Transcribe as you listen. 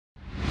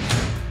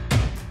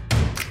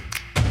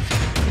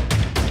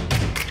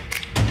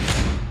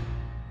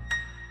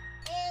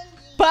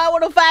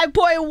Power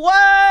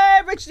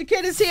 105.1. Rich the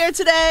Kid is here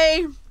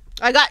today.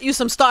 I got you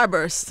some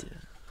Starburst.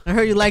 I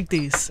heard you like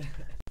these.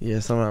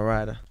 Yes, I'm a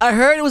rider. I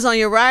heard it was on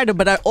your rider,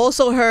 but I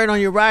also heard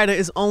on your rider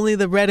is only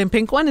the red and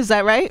pink one. Is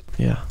that right?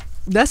 Yeah.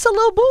 That's a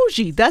little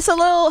bougie. That's a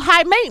little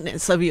high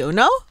maintenance of you,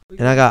 no?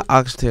 And I got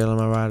oxtail on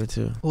my rider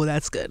too. Oh,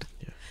 that's good.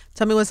 Yeah.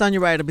 Tell me what's on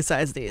your rider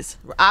besides these.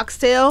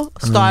 Oxtail,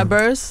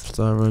 Starburst.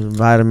 Starburst,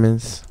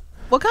 vitamins.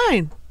 What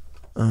kind?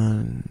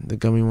 The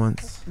gummy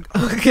ones.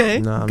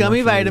 Okay. No,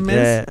 gummy vitamins.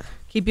 That.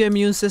 Keep your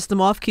immune system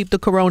off. Keep the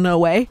corona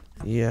away.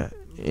 Yeah.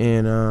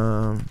 And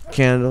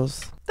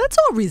candles. That's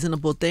all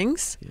reasonable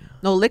things. Yeah.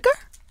 No liquor?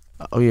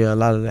 Oh yeah, a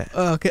lot of that.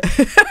 Oh, okay.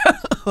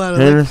 A lot of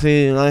liquor.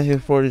 Hennessy,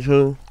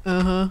 1942.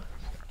 Uh-huh.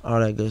 All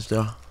that good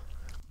stuff.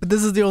 But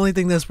this is the only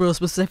thing that's real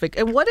specific.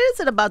 And what is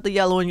it about the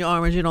yellow and your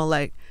orange you don't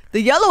like? The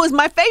yellow is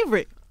my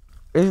favorite.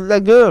 It's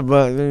that good,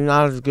 but it's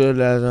not as good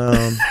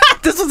as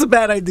This was a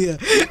bad idea.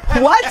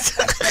 What?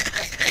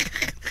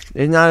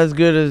 It's not as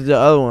good as the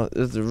other ones.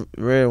 It's the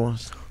red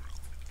ones.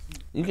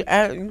 You can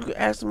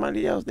ask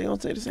somebody else. They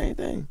gonna say the same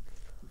thing.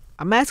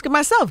 I'm asking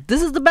myself.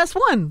 This is the best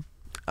one.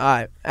 All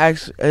right,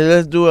 actually,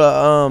 let's do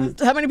a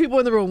How many people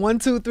in the room? 1,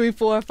 2, 3,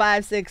 4,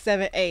 5, 6,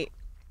 7, 8.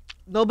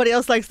 Nobody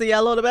else likes the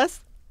yellow the best?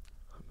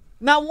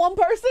 Not one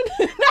person?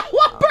 Not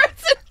one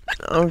person?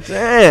 I'm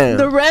saying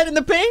The red and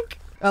the pink?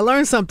 I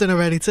learned something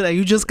already today.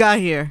 You just got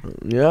here.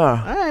 Yeah.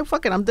 All right,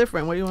 fuck it. I'm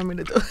different. What do you want me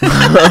to do?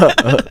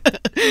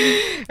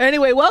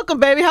 Anyway,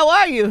 welcome, baby. How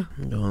are you?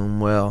 Doing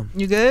well.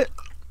 You good?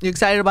 You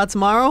excited about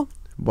tomorrow?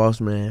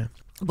 Boss man.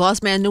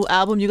 Boss Man new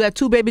album. You got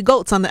 2 baby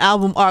goats on the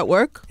album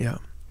artwork. Yeah.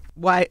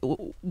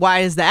 Why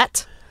is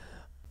that?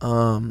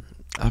 I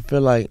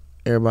feel like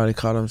everybody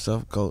call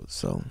themselves goats,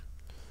 so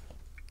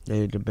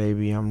they the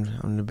baby. I'm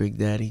the big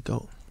daddy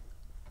goat.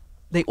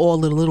 They all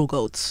little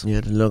goats.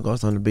 Yeah, the little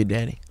goats. I'm the big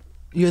daddy.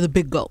 You're the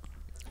big goat.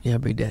 Yeah,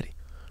 big daddy.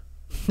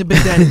 The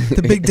big daddy.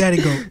 The big daddy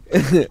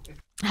goat.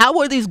 How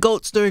were these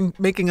goats during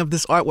making of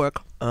this artwork?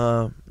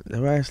 They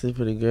were actually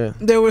pretty good.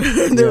 They were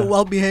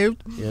well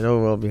behaved. Yeah, they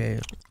were well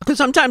behaved. Because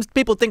sometimes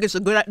people think it's a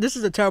good. This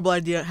is a terrible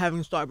idea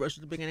having Starburst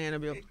at the beginning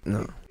of the interview.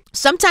 No.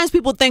 Sometimes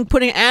people think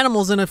putting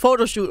animals in a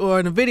photo shoot or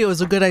in a video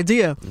is a good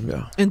idea.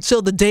 Yeah.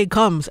 Until the day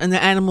comes and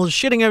the animal is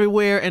shitting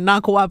everywhere and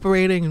not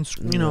cooperating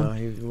and No,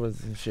 he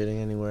wasn't shitting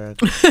anywhere.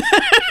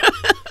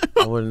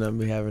 I wouldn't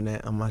be having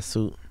that on my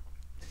suit.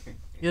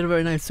 You had a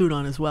very nice suit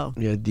on as well.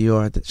 Yeah,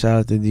 Dior. Shout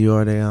out to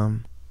Dior. They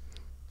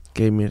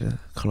gave me the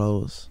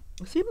clothes.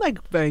 They seem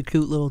like very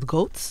cute little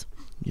goats.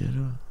 Yeah,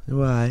 they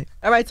were alright.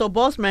 All right, so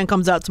Boss Man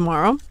comes out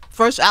tomorrow.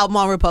 First album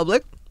on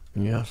Republic.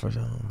 Yeah, for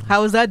sure.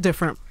 How is that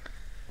different?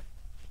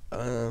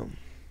 I'm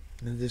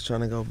just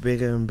trying to go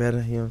bigger and better.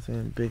 You know what I'm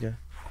saying? Bigger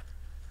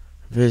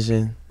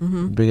vision,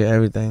 bigger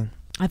everything.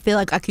 I feel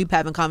like I keep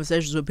having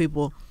conversations with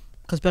people,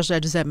 especially I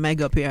just had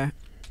Meg up here.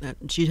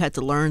 She had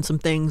to learn some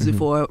things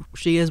before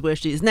she is where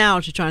she is now.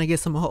 She's trying to get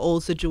some of her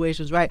old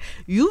situations right.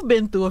 You've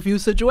been through a few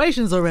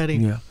situations already.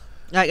 Yeah.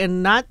 Like,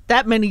 and not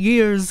that many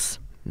years.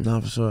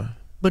 No, for sure.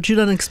 But you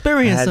done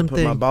experienced I had something.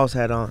 to put my boss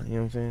hat on. You know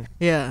what I'm saying?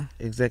 Yeah.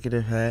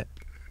 Executive hat,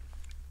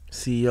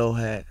 CEO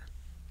hat.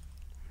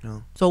 You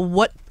know. So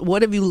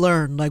what have you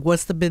learned? Like,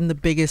 what's been the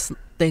biggest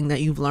thing that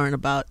you've learned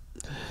about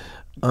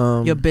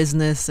your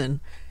business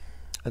and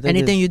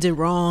anything you did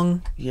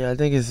wrong? Yeah, I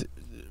think it's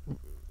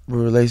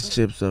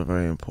relationships are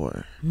very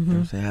important. You know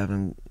what I'm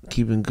saying?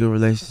 Keeping good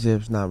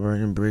relationships, not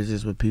burning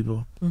bridges with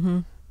people,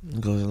 it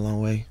goes a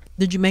long way.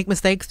 Did you make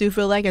mistakes, do you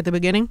feel like, at the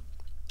beginning?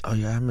 Oh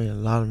yeah, I made a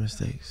lot of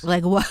mistakes.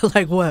 Like what?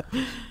 Like what?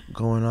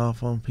 Going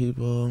off on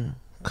people,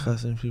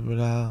 cussing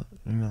people out,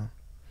 you know.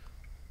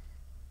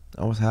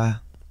 I was high.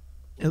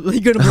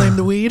 You gonna blame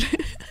the weed?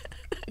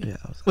 Yeah.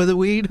 Was it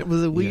weed?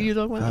 Was it weed you're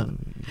talking about?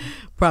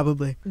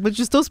 Probably. But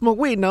you still smoke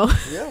weed, no?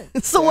 Yeah.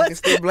 So I what? can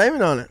still blame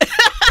it on it.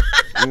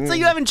 So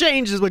you haven't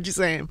changed, is what you're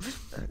saying?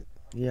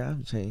 Yeah,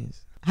 I've changed.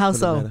 How For the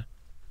so? better.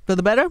 For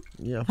the better?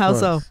 Yeah. Of How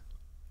course.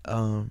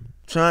 so?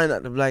 Trying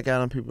not to black out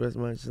on people as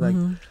much. Like,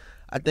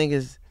 I think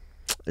it's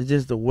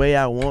just the way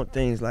I want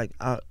things. Like,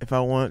 if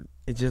I want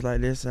it just like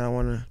this, and I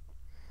want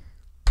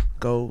to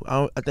go.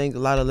 I think a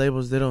lot of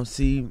labels, they don't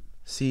see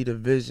the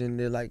vision.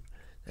 They like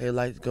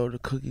to go the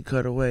cookie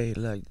cutter way,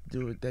 like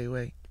do it their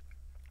way.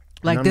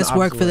 Like, this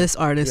worked for this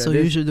artist, so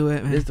you should do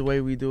it, man. This the way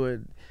we do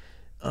it.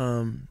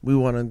 We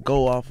want to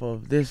go off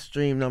of this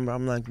stream number.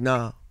 I'm like,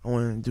 nah, I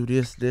want to do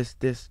this,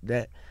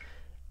 that.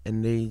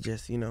 And they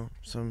just, you know,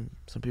 some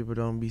people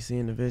don't be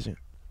seeing the vision.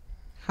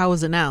 How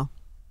is it now?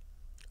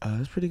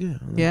 It's pretty good.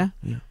 Yeah?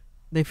 Yeah.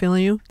 They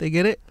feeling you? They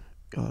get it?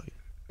 Oh,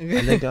 yeah.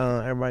 I think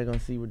everybody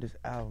gonna see with this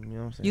album, you know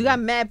what I'm saying? You got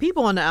mad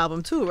people on the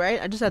album too,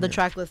 right? I just had the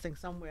track listing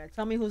somewhere.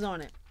 Tell me who's on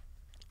it.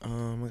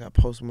 I got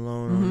Post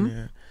Malone on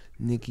there,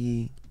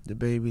 Nicki, the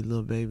baby,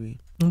 Lil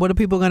Baby. And what are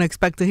people gonna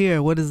expect to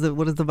hear? What is the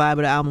vibe of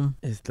the album?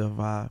 It's the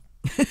vibe.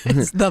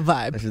 It's the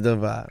vibe. It's the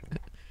vibe.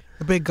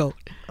 The big goat.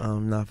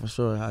 Not for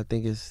sure. I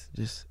think it's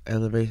just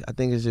elevation. I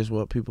think it's just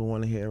what people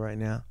want to hear right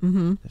now.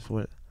 It's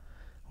what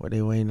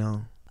they waiting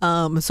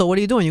on. So what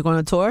are you doing? You going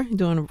on tour? You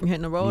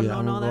hitting the road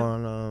and all that?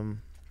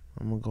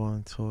 I'm gonna go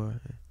on tour.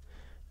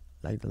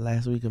 like the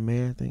last week of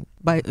May, I think.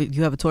 By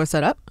you have a tour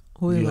set up?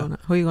 Who are you going?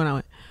 Who are you going out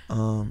with?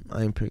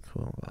 I ain't picked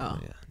one. Oh,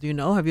 yeah. Do you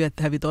know? Have you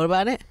thought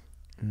about it?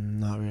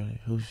 Not really.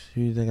 Who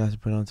you think I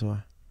should put on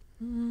tour?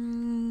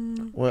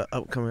 What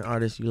upcoming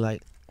artists you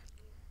like?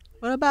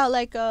 What about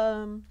like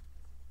a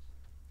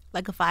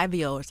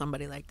Fivio or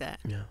somebody like that?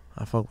 Yeah,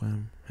 I fuck with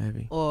him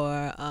heavy.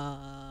 Or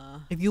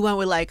if you went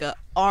with like a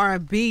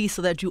R&B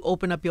so that you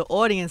open up your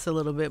audience a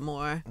little bit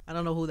more. I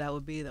don't know who that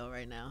would be though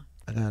right now.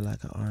 I got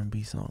like an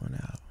R&B song on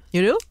the album.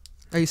 You do?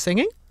 Are you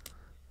singing?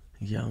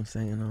 Yeah, I'm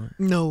singing on it.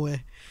 No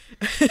way.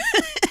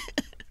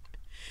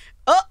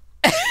 Oh.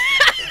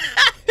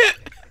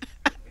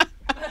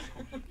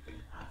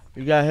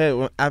 You got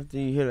hit after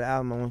you hear the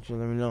album. I want you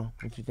to let me know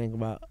what you think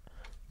about.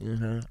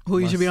 Who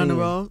you should be on the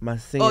road? My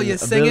singing your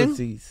singing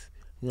abilities.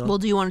 Well,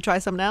 do you want to try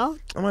something else?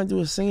 I might do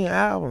a singing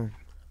album.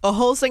 A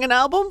whole singing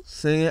album?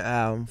 Singing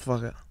album.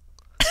 Fuck it.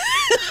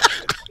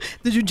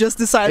 Did you just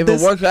decide if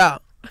this? If it works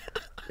out,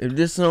 if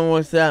this song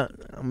works out,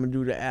 I'm gonna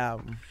do the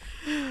album.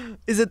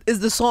 Is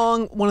the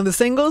song one of the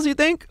singles, you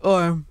think? Or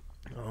I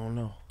don't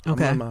know.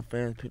 Okay. I'm my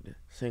fans pick the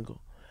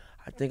single.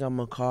 I think I'm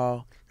gonna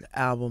call the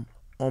album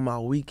On My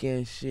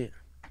Weekend Shit.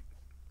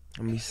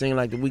 I'm gonna be singing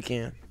like the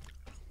Weeknd.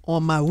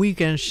 On My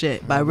Weekend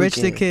Shit by Rich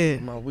the Kid.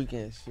 On My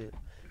Weekend Shit.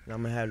 And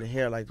I'm gonna have the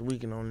hair like the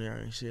Weeknd on there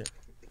and shit.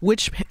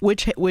 Which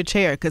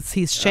hair? Because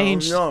he's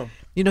changed. I don't know.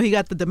 You know, he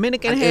got the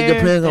Dominican hair. It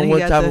depends on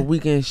what type of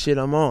Weeknd shit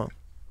I'm on.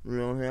 You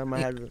know what I'm saying? I might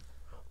have the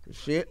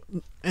shit.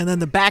 And then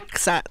the back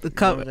side, the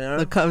cover.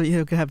 The cover,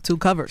 you can have two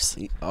covers.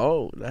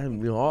 Oh,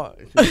 that'd be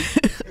hard.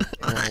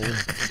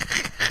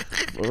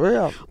 For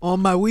real.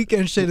 On My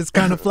Weekend Shit is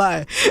kind of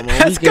fly.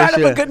 That's kind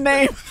of a good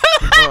name.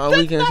 On My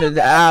Weekend Shit,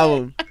 the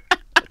album.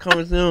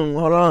 Coming soon.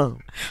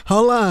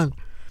 Hold on.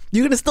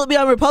 You gonna still be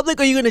on Republic,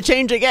 or you gonna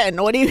change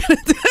again? What are you gonna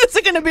do? Is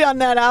it gonna be on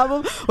that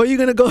album, or are you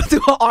gonna go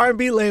through an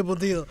R&B label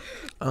deal?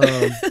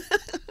 I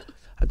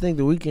think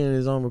the Weeknd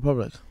is on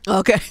Republic.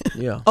 Okay.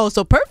 Yeah. Oh,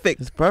 so perfect.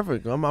 It's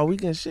perfect. On My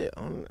Weekend Shit.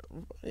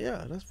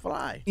 Yeah, that's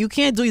fly. You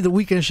can't do the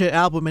Weeknd Shit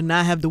album and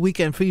not have the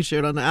Weeknd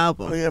featured on the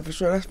album. Oh yeah, for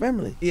sure. That's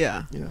family.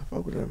 Yeah. Yeah,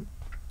 fuck with them.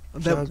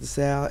 Shout out to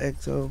Sal,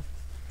 EXO,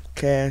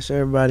 Cash,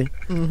 everybody.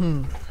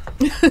 Mm-hmm.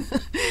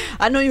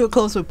 I know you were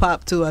close with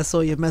Pop too. I saw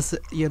your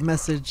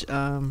message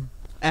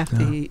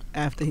after he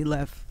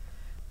left.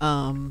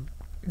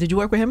 Did you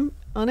work with him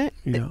on it?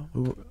 Yeah,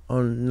 we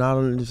were not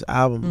on this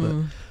album, but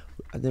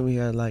I think we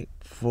had like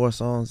 4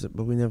 songs,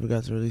 but we never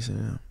got to release it.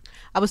 Yeah.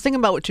 I was thinking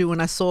about you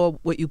when I saw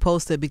what you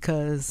posted,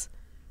 because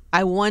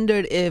I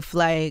wondered if,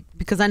 like,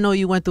 because I know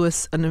you went through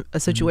a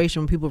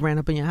situation when people ran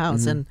up in your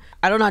house, and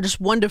I don't know, I just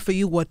wonder for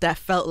you what that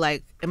felt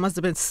like. It must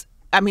have been,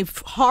 I mean,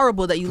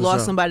 horrible that you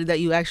lost somebody that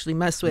you actually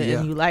messed with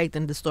and you liked,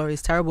 and the story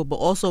is terrible, but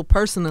also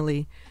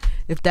personally,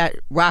 if that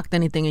rocked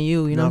anything in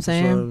you, you know what I'm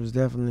saying? Sure. It was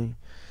definitely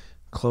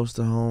close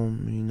to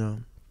home, you know.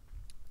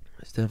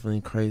 It's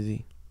definitely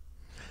crazy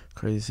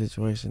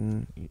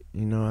situation.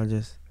 You know, I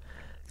just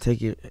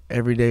take it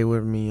every day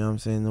with me, you know what I'm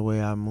saying, the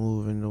way I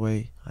move and the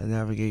way I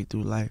navigate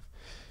through life.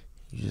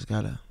 You just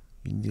gotta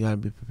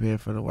be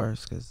prepared for the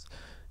worst, because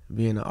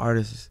being an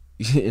artist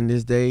in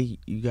this day,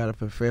 you gotta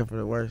prepare for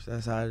the worst.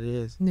 That's how it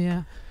is.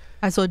 Yeah.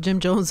 I saw Jim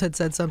Jones had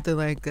said something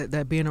like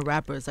that being a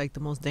rapper is like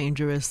one of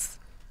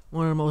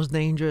the most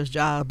dangerous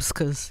jobs,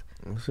 because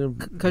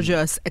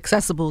you're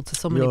accessible to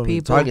so many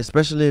people. Target,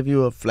 especially if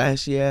you're a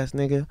flashy ass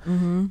nigga.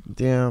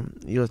 Damn,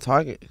 you're a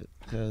target,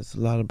 because a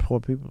lot of poor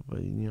people,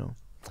 but you know,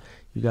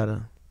 you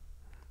gotta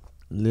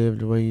live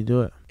the way you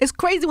do it. It's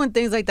crazy when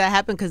things like that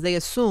happen, because they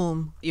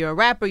assume you're a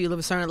rapper, you live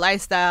a certain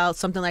lifestyle,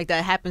 something like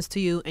that happens to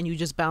you, and you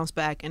just bounce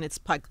back, and it's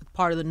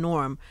part of the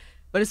norm.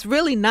 But it's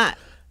really not.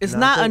 It's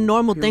not a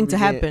normal thing to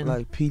happen.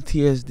 Like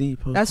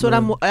PTSD. That's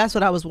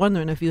what I was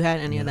wondering, if you had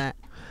any of that.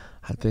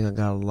 I think I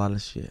got a lot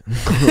of shit.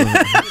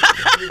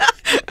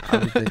 I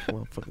be thinking,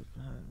 motherfuckers.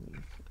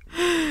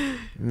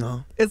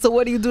 No. And so,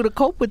 what do you do to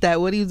cope with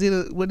that? What do you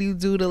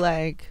do to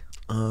like?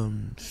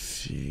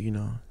 Shit, you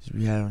know, just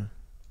be having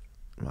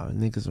a lot of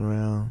niggas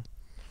around.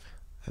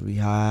 I be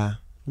high,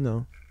 you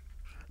know,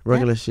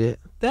 regular shit.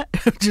 That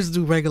just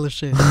do regular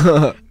shit.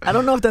 I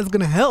don't know if that's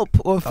gonna help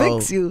or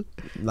fix you.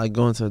 Like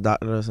going to a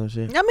doctor or some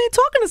shit. I mean,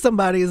 talking to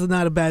somebody is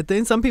not a bad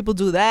thing. Some people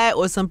do that,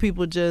 or some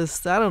people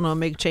just, I don't know,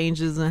 make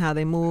changes in how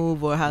they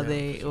move, or how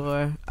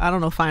or I don't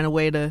know, find a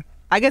way to.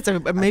 I guess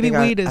maybe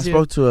weed is. I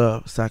spoke to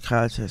a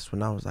psychiatrist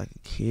when I was like a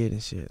kid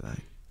and shit. Like,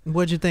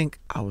 what'd you think?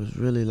 I was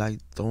really like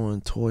throwing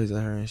toys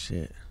at her and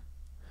shit.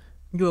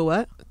 You were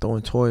what?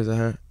 Throwing toys at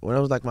her. When I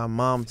was like, my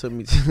mom took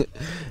me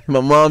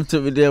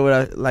there when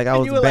I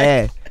was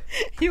bad.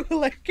 You were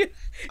like,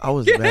 I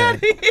was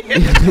bad.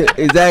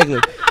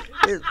 Exactly.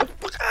 Get the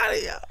fuck out of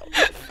here.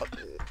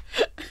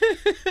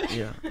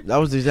 Yeah, that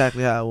was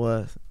exactly how it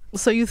was.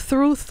 So you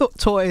threw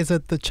toys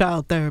at the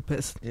child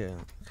therapist. Yeah.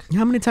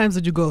 How many times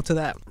did you go to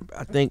that?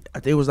 I think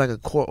it was like a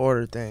court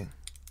order thing.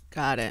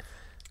 Got it.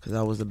 Because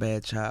I was a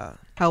bad child.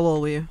 How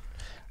old were you?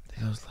 I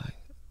think I was like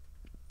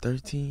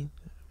 13.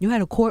 You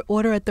had a court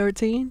order at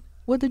 13?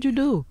 What did you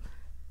do?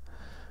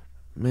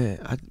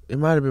 Man, it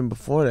might have been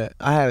before that.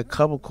 I had a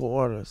couple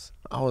court orders.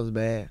 I was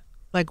bad.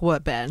 Like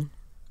what bad?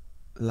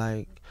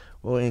 Like,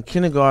 well, in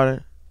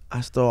kindergarten,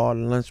 I stole all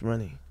the lunch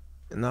money,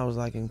 and I was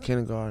like in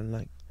kindergarten,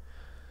 like,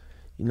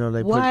 you know,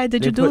 they Why put,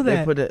 did they you do put, that?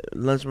 They put the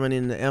lunch money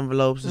in the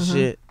envelopes and Mhm.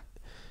 shit,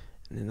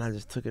 and then I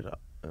just took it up.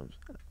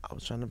 I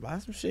was trying to buy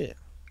some shit.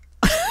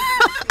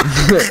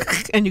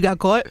 And you got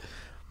caught?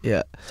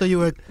 Yeah. So you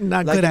were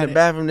not Like good in at the it.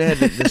 bathroom, they had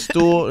the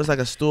stool. It's like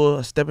a stool,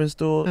 a stepping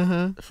stool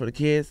Uh-huh. for the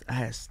kids. I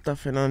had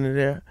stuffing under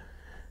there,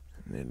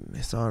 and then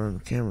they saw it on the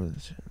camera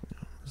and shit.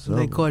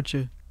 They caught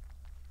you.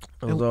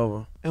 It was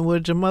over. And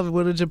what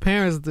did your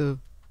parents do?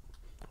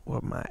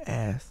 Whoop my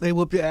ass. They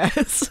whoop your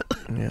ass.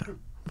 Yeah,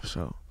 for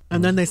sure.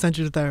 And then they sent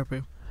you to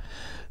therapy.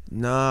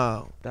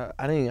 No,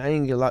 I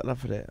didn't get locked up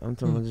for that. I'm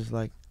talking about just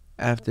like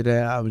after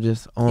that, I was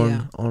just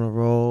on a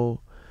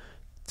roll.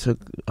 Took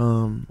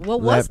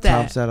What was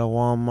laptops that? out of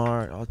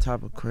Walmart, all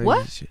type of crazy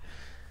What? shit.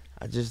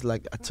 I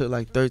took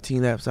like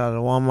 13 laps out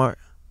of Walmart.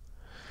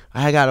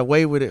 I had got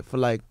away with it for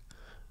like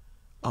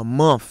a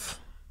month,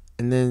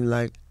 and then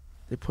like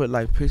they put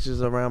like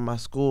pictures around my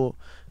school.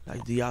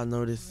 Like, do y'all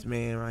know this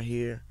man right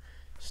here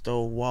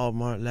stole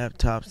Walmart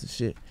laptops and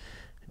shit?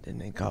 And then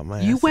they caught my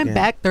ass. You went again.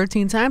 back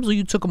 13 times, or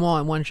you took them all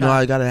in one shot?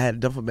 No, I had a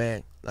duffel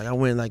bag. Like I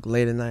went like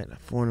late at night, like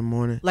 4 in the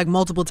morning. Like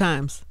multiple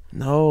times.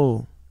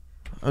 No,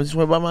 I just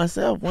went by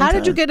myself. How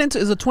did you get into?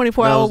 Is it a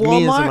 24-hour No, it was Walmart?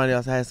 me and somebody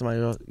else. I had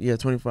somebody else. Yeah,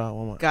 24-hour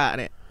Walmart. Got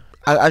it.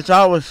 I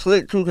thought it was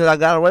slick too because I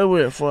got away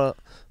with it for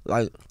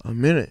like a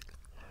minute.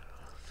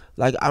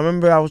 Like I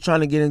remember I was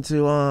trying to get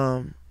into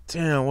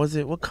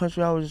what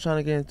country I was just trying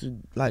to get into,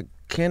 like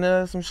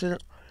Canada or some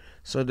shit.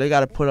 So they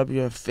got to put up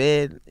your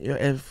case, Your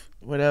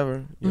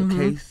whatever.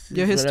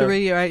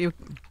 history, right?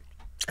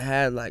 I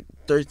had like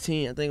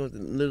 13. I think it was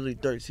literally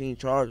 13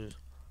 charges.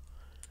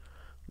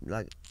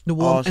 Like The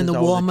all since I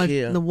was a Walmart,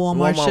 kid. the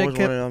Walmart shit was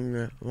kept. one of them.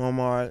 Yeah.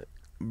 Walmart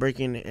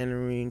breaking and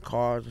entering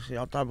cars and shit.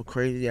 All type of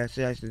crazy ass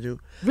shit I used to do.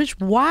 Rich,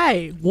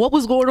 why? What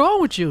was going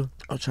on with you?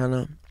 I'm trying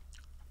to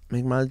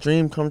make my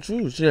dream come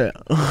true. Shit.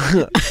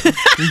 I'm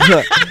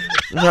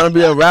trying to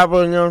be a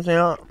rapper, you know what I'm saying?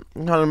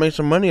 I'm trying to make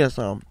some money or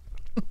something.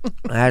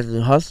 I had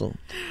to hustle.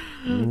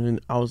 And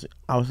I was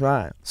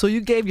outside. So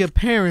you gave your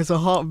parents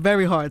a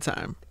very hard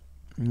time.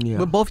 Yeah.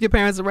 Were both your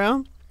parents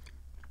around?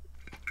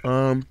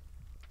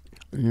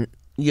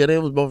 Yeah, they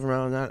was both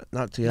around,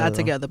 not together. Not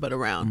together, but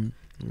around.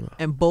 Yeah.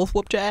 And both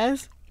whooped your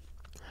ass?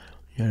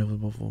 Yeah, they was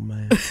both on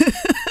my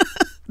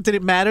Did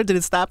it matter? Did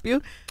it stop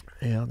you?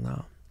 Hell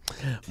no.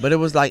 But it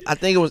was like, I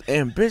think it was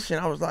ambition.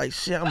 I was like,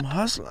 shit, I'm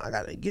hustling. I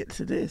gotta get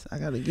to this. I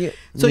gotta get.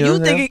 So know you what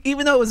I'm saying? think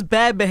even though it was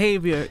bad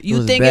behavior, you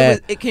was think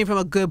bad. it came from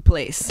a good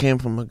place? Came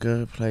from a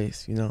good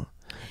place, you know.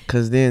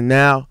 Cause then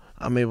now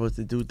I'm able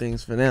to do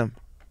things for them.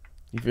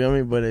 You feel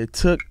me? But it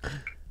took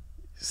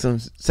some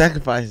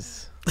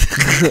sacrifices.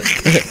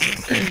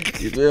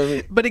 You feel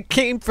me? But it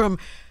came from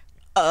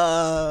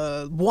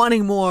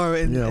wanting more.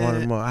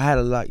 Wanting more. I had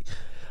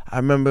I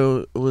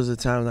remember it was a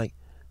time like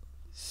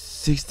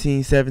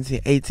 16,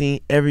 17, 18.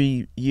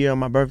 Every year on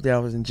my birthday, I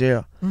was in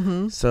jail.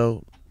 Mm-hmm.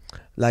 So,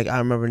 like, I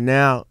remember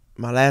now,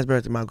 my last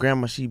birthday, my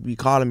grandma, she'd be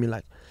calling me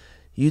like,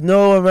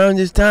 around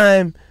this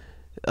time,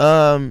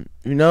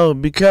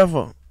 be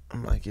careful.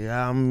 I'm like,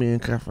 yeah, I'm being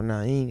careful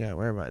now. You ain't got to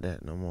worry about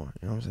that no more.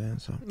 You know what I'm saying?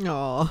 So,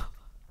 Oh,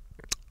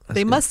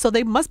 that's good.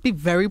 they must be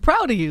very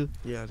proud of you.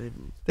 Yeah,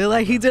 They're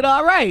like, he did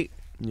all right.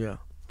 Yeah,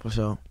 for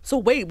sure. So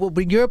wait,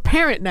 but you're a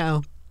parent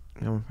now.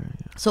 Yeah.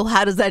 So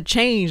how does that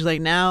change?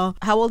 Like now,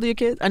 how old are your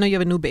kids? I know you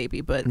have a new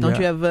baby, but don't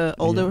you have an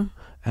older? Yeah.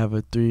 I have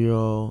a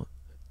 3-year-old,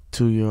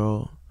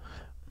 2-year-old,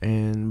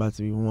 and about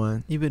to be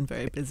 1. You've been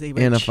very busy,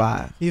 Rich. And a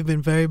 5. You've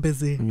been very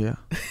busy. Yeah.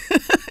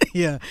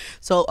 Yeah.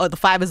 So the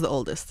 5 is the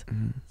oldest.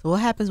 Mm-hmm. So what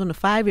happens when the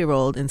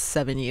 5-year-old in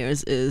 7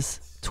 years is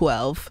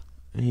 12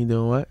 And he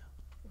doing what?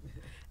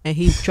 and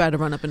he tried to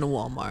run up into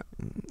Walmart?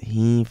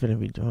 He ain't finna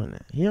be doing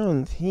that. He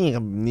ain't gonna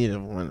need to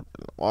run up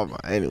in Walmart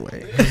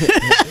anyway.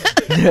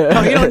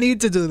 Oh, you don't need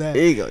to do that.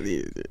 He ain't gonna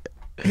need to do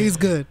that. He's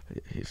good.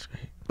 He's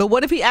great. But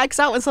what if he acts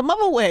out in some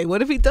other way?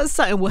 What if he does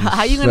something? How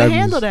are you gonna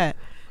handle that?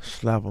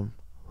 Slap him.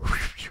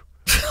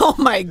 Oh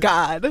my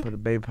God. Put a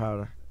baby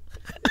powder.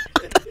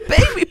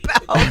 Baby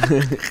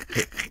powder.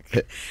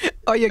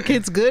 Are your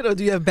kids good or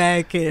do you have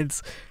bad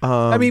kids?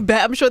 I mean,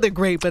 I'm sure they're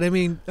great, but I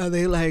mean, are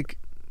they like,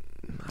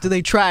 do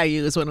they try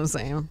you is what I'm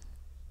saying?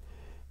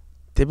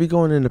 They be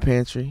going in the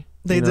pantry.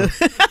 They do.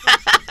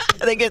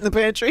 They get in the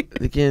pantry?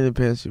 They get in the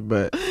pantry,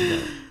 but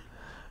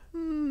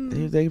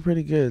they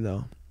pretty good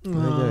though.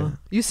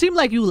 You seem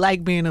like you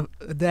like being a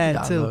dad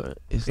I too. love it.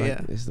 It's like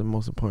it's the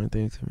most important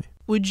thing to me.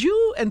 Would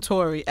you and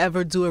Tori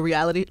ever do a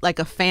reality, like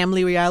a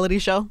family reality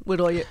show with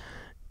all your?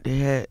 They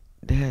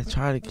had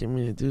tried to get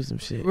me to do some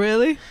shit.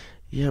 Really?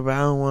 Yeah, but I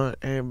don't want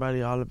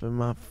everybody all up in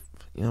my,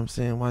 you know what I'm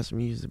saying, watching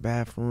me use the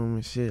bathroom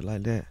and shit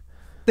like that.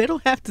 They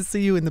don't have to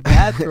see you in the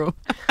bathroom.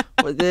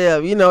 But yeah,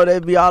 they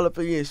be all up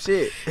in your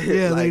shit.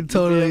 Yeah, Like, they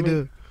totally you feel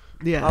me?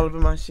 do. Yeah. All up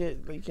in my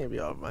shit, but you can't be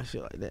all up in my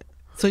shit like that.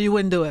 So you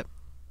wouldn't do it?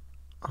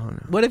 I don't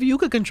know. What if you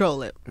could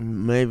control it?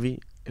 Maybe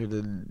if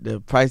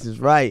the price is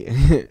right.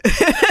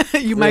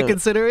 You might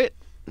consider it?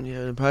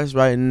 Yeah, the price is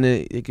right, and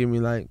it give me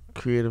like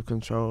creative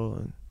control,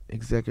 and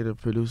executive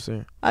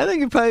producer. I think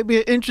it'd probably be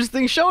an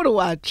interesting show to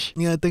watch.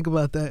 You gotta think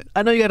about that.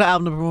 I know you got an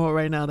album to promote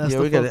right now. That's yeah,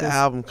 the we got focus. an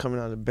album coming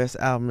out, the best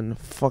album in the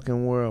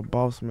fucking world,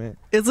 Boss Man.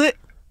 Is it?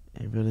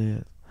 It really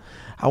is.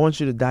 I want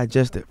you to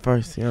digest it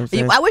first. You know what I'm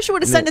saying? I wish you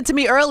would have sent it to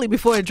me early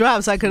before it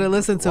dropped so I could have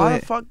listened to Why it.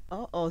 the fuck?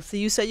 Oh, see,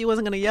 you said you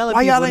wasn't gonna yell at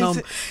Why people. y'all No.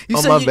 ain't You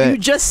Oh, said my you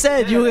bad. just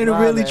said you were gonna My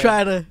really bad.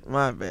 try to.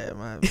 My bad,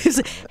 my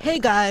bad. Hey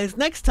guys,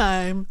 next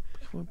time.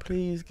 Well,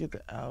 please get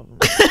the album.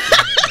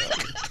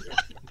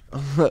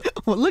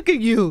 Well, look at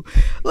you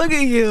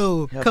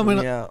Helping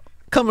me out.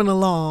 coming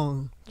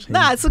along.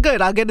 Nah, it's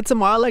good. I'll get it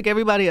tomorrow like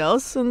everybody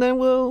else, and then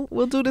we'll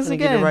do this I'm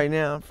again. get it right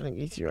now. I'm finna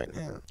get you right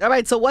now. All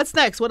right, so what's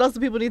next? What else do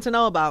people need to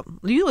know about?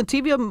 Are you in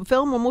TV or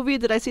film or movie?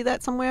 Did I see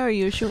that somewhere? Are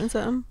you shooting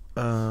something?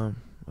 Was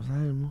I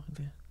in a movie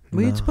there?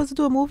 Were you No. supposed to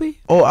do a movie?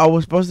 Oh, I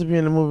was supposed to be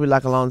in the movie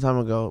like a long time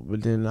ago,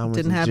 but then I went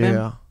Didn't to happen?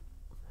 jail.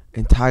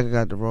 And Tiger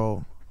got the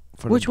role.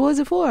 For Which one was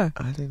it for?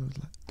 I think it was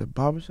like the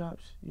barbershops.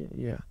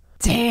 Yeah.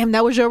 Damn,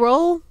 that was your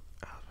role?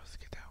 I was supposed to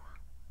get that one.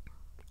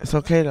 It's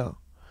okay though.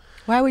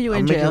 Why were you in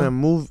I'm making jail? a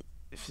movie.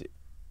 Shit.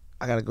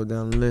 I gotta go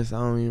down the list. I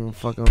don't even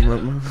fucking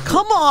remember.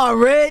 Come on,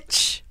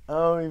 Rich. I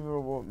don't even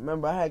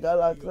remember. I had got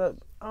locked up.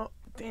 Oh,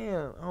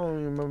 damn. I don't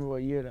even remember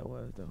what year that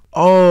was though.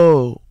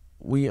 Oh,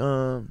 we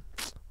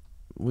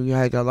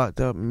had got locked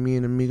up. Me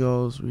and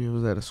amigos. We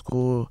was at a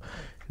school,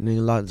 and they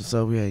locked us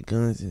up. We had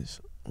guns and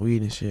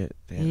weed and shit.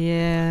 Damn.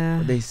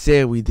 Yeah. They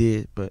said we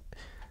did, but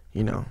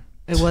you know,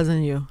 It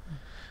wasn't you.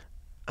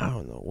 I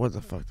don't know what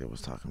the fuck they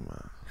was talking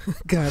about.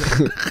 Got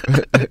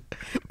it.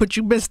 But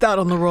you missed out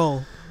on the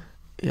role.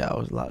 Yeah, I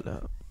was locked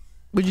up.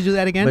 Would you do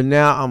that again? But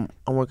now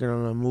I'm working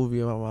on a movie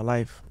about my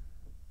life.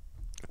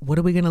 What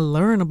are we gonna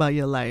learn about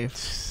your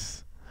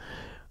life?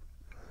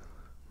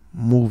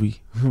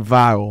 Movie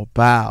viral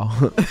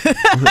bow.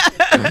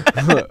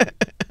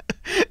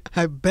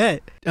 I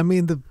bet. I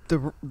mean,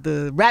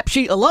 the rap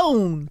sheet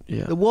alone,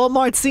 Yeah. the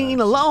Walmart scene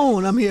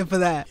alone. I'm here for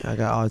that. I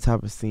got all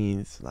type of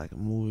scenes like a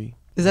movie.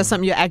 Is that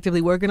something you're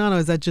actively working on, or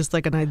is that just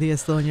like an idea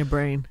still in your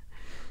brain?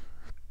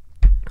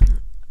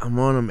 I'm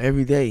on them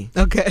every day.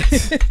 Okay,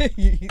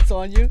 it's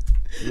on you.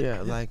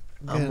 Yeah, like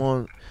Yeah. I'm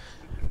on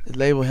the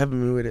label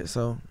helping me with it,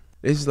 so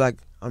it's like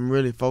I'm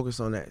really focused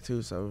on that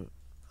too. So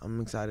I'm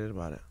excited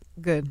about it.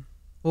 Good.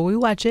 Well, we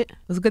watch it. It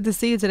was good to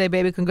see you today,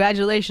 baby.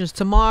 Congratulations.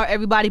 Tomorrow,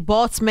 everybody,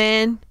 boss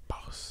man.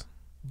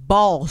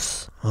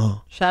 Boss.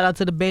 Oh. Shout out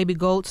to the baby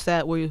goats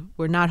that were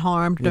not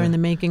harmed during Yeah. the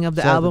making of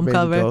the Shout out to album Baby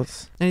cover.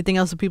 Goats. Anything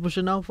else that people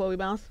should know before we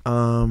bounce?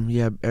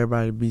 Yeah,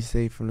 everybody be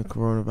safe from the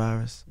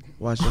coronavirus.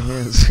 Wash your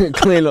hands,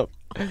 clean up,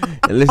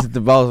 and listen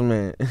to Boss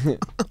Man.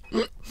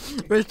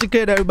 Rich the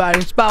Kid, everybody.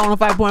 Spot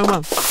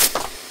 105.1.